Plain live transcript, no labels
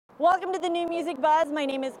Welcome to the New Music Buzz. My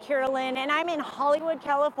name is Carolyn, and I'm in Hollywood,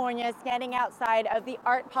 California, standing outside of the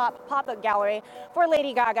ARTPOP pop-up gallery for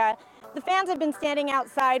Lady Gaga. The fans have been standing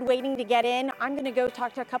outside waiting to get in. I'm going to go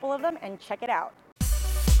talk to a couple of them and check it out.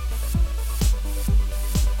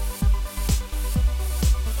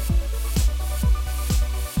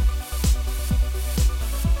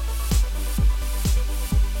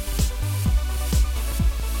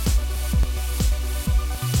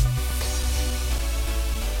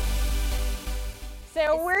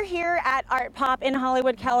 So we're here at ARTPOP in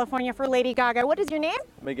Hollywood, California for Lady Gaga. What is your name?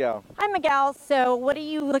 Miguel. Hi, Miguel. So what are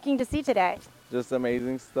you looking to see today? Just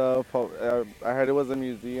amazing stuff. I heard it was a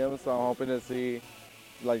museum, so I'm hoping to see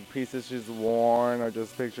like pieces she's worn or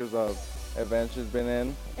just pictures of events she's been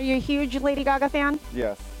in. Are you a huge Lady Gaga fan?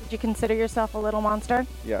 Yes. Would you consider yourself a little monster?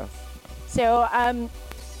 Yes. So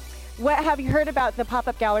what have you heard about the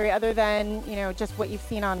pop-up gallery other than, just what you've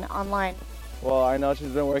seen online? Well, I know she's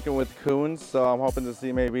been working with Coons, so I'm hoping to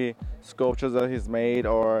see maybe sculptures that he's made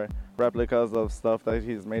or replicas of stuff that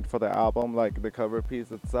he's made for the album, like the cover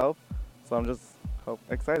piece itself. So I'm just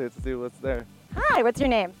excited to see what's there. Hi, what's your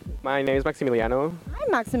name? My name is Maximiliano. Hi,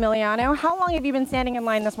 Maximiliano. How long have you been standing in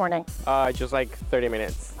line this morning? Just like 30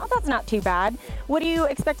 minutes. Oh, that's not too bad. What do you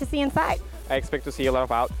expect to see inside? I expect to see a lot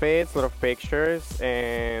of outfits, a lot of pictures,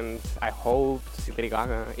 and I hope to see Lady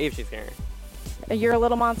Gaga if she's here. You're a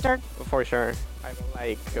little monster? For sure. I've been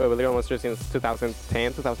like a Little Monster since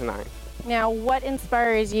 2010, 2009. Now, what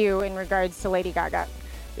inspires you in regards to Lady Gaga?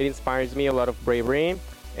 It inspires me a lot of bravery,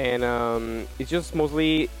 and it's just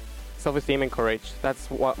mostly self-esteem and courage. That's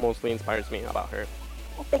what mostly inspires me about her.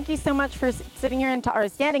 Well, thank you so much for sitting here or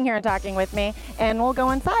standing here and talking with me, and we'll go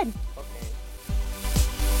inside.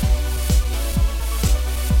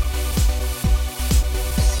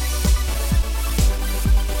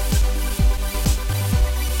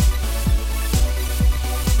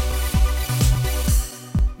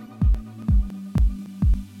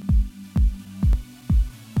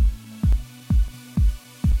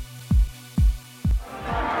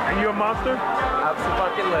 And you a monster?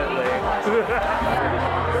 Absolutely.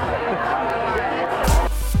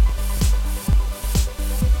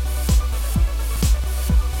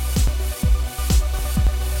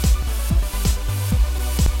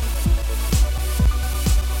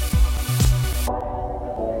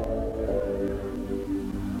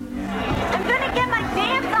 I'm gonna get my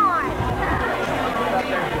dance on!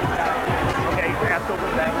 Okay, you have to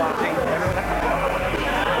with that watching.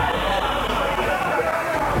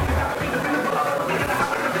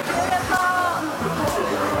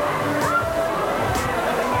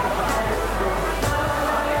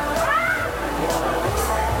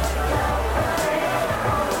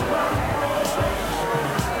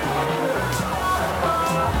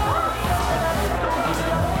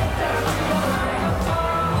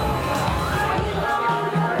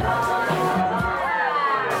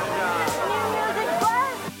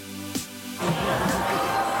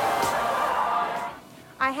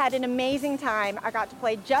 I had an amazing time. I got to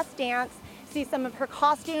play Just Dance, see some of her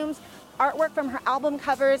costumes, artwork from her album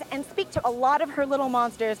covers, and speak to a lot of her little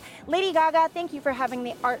monsters. Lady Gaga, thank you for having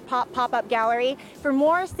the ARTPOP pop-up gallery. For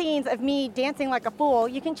more scenes of me dancing like a fool,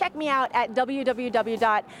 you can check me out at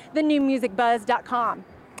www.thenewmusicbuzz.com.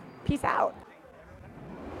 Peace out.